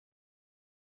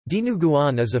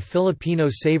Dinuguan is a Filipino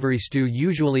savory stew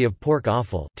usually of pork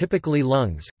offal, typically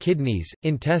lungs, kidneys,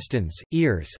 intestines,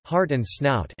 ears, heart and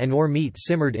snout, and or meat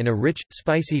simmered in a rich,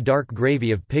 spicy dark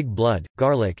gravy of pig blood,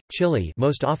 garlic, chili,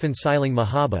 most often siling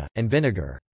mahaba, and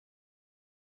vinegar.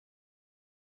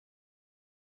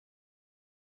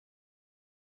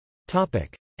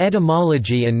 Topic: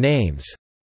 Etymology and names.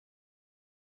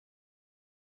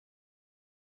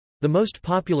 The most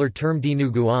popular term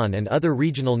dinuguan and other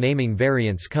regional naming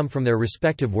variants come from their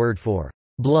respective word for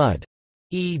blood,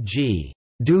 e.g.,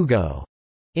 dugo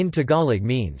in Tagalog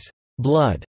means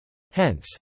blood, hence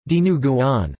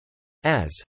dinuguan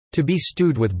as to be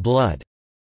stewed with blood.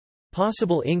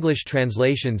 Possible English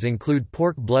translations include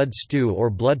pork blood stew or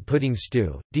blood pudding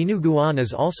stew. Dinuguan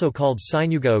is also called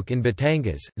sinugaok in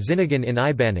Batangas, Dinuguan in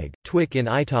Ibanag, Twik in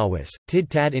Itawas,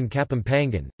 Tidtad in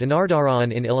Kapampangan,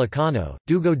 Dinardaraan in Ilocano,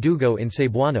 Dugo-dugo in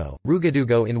Cebuano,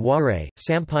 Rugadugo in Waray,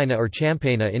 Sampaina or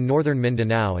Champaina in northern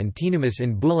Mindanao, and Tinumas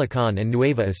in Bulacan and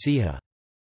Nueva Ecija.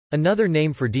 Another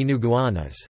name for dinuguan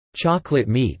is chocolate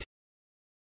meat.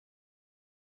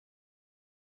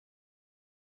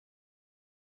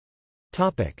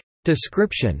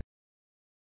 Description.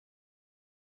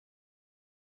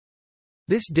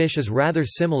 This dish is rather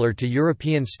similar to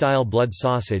European-style blood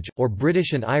sausage, or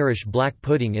British and Irish black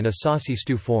pudding in a saucy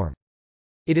stew form.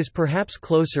 It is perhaps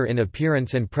closer in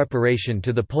appearance and preparation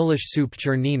to the Polish soup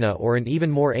czernina or an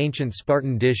even more ancient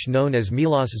Spartan dish known as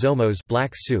milos zomos,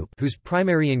 black soup, whose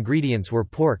primary ingredients were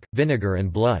pork, vinegar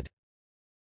and blood.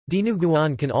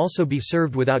 Dinuguan can also be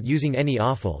served without using any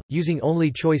offal, using only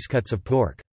choice cuts of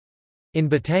pork. In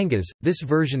Batangas, this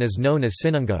version is known as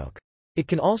sinungaok. It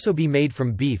can also be made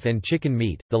from beef and chicken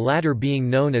meat, the latter being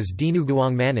known as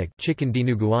dinuguang manok, chicken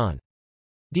dinuguan.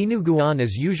 Dinuguan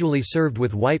is usually served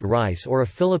with white rice or a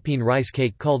Philippine rice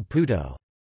cake called puto.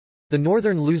 The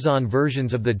northern Luzon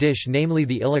versions of the dish, namely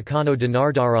the Ilocano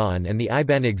dinardaraan and the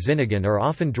Ibanag zinugan, are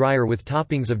often drier with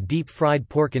toppings of deep-fried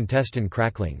pork intestine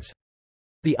cracklings.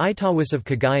 The Itawas of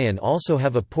Cagayan also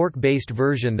have a pork-based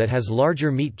version that has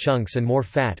larger meat chunks and more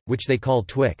fat, which they call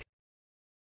twik.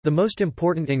 The most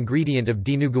important ingredient of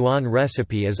dinuguan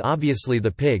recipe is obviously the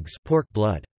pig's pork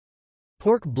blood.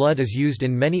 Pork blood is used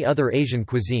in many other Asian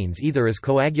cuisines either as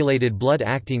coagulated blood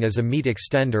acting as a meat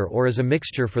extender or as a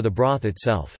mixture for the broth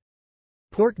itself.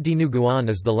 Pork dinuguan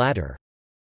is the latter.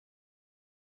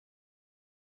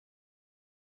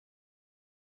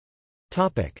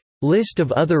 List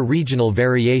of other regional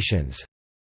variations.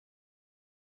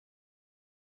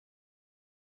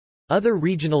 Other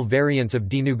regional variants of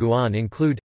dinuguan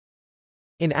include: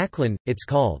 in Aklan, it's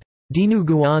called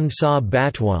dinuguan sa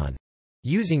batuan,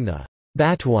 using the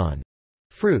batuan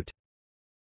fruit.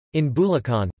 In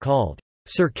Bulacan, called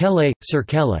sirkele,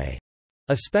 sirkele,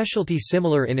 a specialty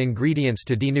similar in ingredients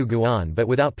to dinuguan but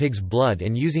without pig's blood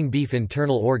and using beef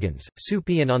internal organs,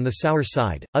 soupy and on the sour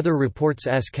side. Other reports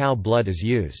cow blood is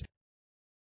used.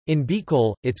 In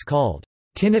Bicol, it's called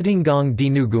tinitinggang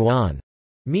dinuguan,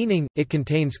 meaning, it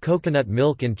contains coconut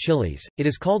milk and chilies. It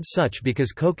is called such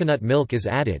because coconut milk is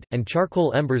added, and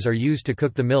charcoal embers are used to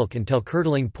cook the milk until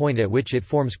curdling point at which it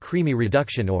forms creamy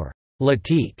reduction or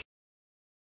latik.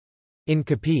 In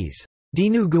Capiz,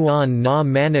 dinuguan na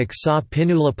manok sa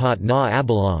pinulapat na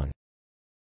abalong.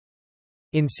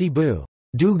 In Cebu,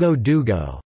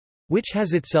 dugo-dugo, which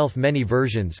has itself many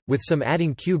versions, with some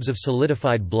adding cubes of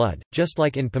solidified blood, just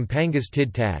like in Pampanga's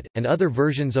tidtad, and other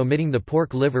versions omitting the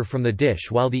pork liver from the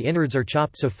dish while the innards are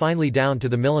chopped so finely down to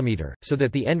the millimeter, so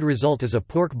that the end result is a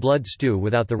pork blood stew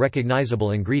without the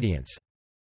recognizable ingredients.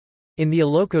 In the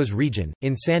Ilocos region,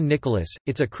 in San Nicolas,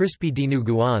 it's a crispy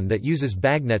dinuguan that uses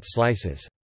bagnet slices.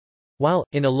 While,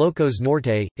 in Ilocos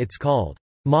Norte, it's called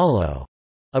malo,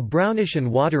 a brownish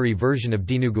and watery version of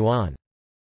dinuguan.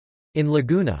 In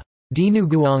Laguna,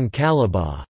 dinuguang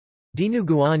calaba,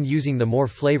 dinuguan using the more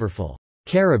flavorful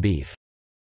carabeef.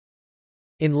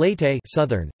 In Leyte,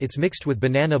 southern, it's mixed with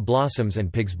banana blossoms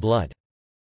and pig's blood.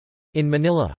 In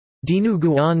Manila,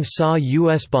 dinuguan sa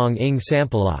usbong ng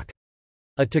sampalok,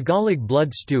 a Tagalog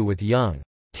blood stew with young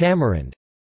tamarind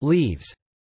leaves.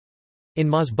 In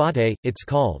Masbate, it's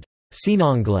called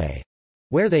sinanglay,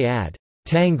 where they add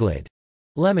tanglad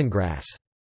lemongrass.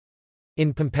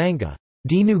 In Pampanga,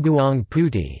 dinuguang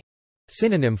puti,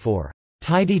 synonym for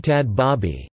tiditad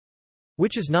babi,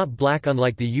 which is not black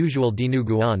unlike the usual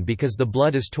dinuguan because the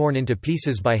blood is torn into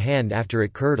pieces by hand after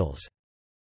it curdles.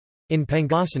 In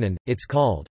Pangasinan, it's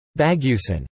called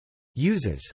bagusan,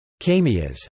 uses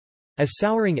camellias as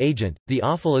souring agent. The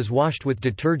offal is washed with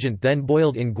detergent then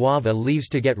boiled in guava leaves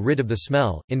to get rid of the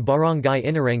smell. In Barangay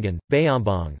Inarangan,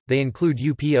 Bayambang, they include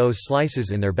upo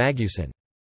slices in their bagusan.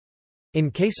 In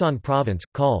Quezon Province,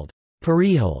 called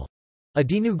Parihal, a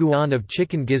dinuguan of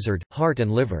chicken gizzard, heart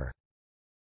and liver.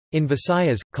 In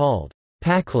Visayas, called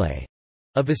pakle,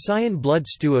 a Visayan blood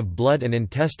stew of blood and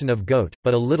intestine of goat,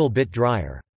 but a little bit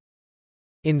drier.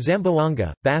 In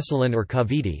Zamboanga, Basilan or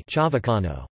Cavite,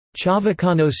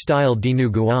 Chavacano-style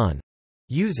dinuguan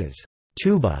uses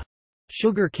tuba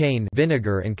sugar cane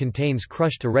vinegar and contains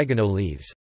crushed oregano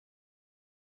leaves.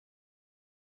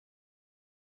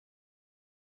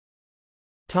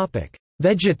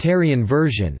 Vegetarian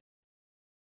version.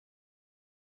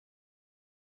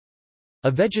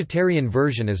 A vegetarian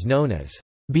version is known as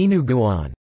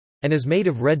binuguan and is made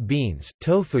of red beans,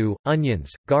 tofu,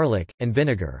 onions, garlic, and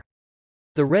vinegar.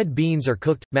 The red beans are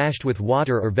cooked, mashed with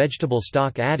water or vegetable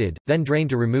stock added, then drained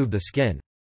to remove the skin.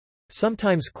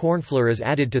 Sometimes corn flour is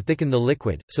added to thicken the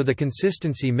liquid, so the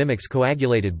consistency mimics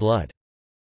coagulated blood.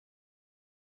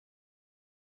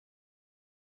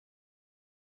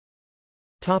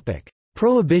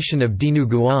 Prohibition of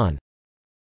dinuguan.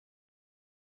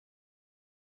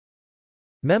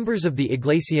 Members of the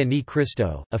Iglesia ni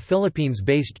Cristo, a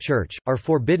Philippines-based church, are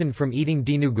forbidden from eating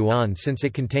dinuguan since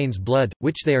it contains blood,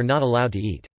 which they are not allowed to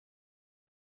eat.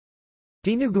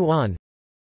 Dinuguan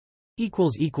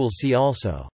 == See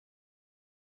also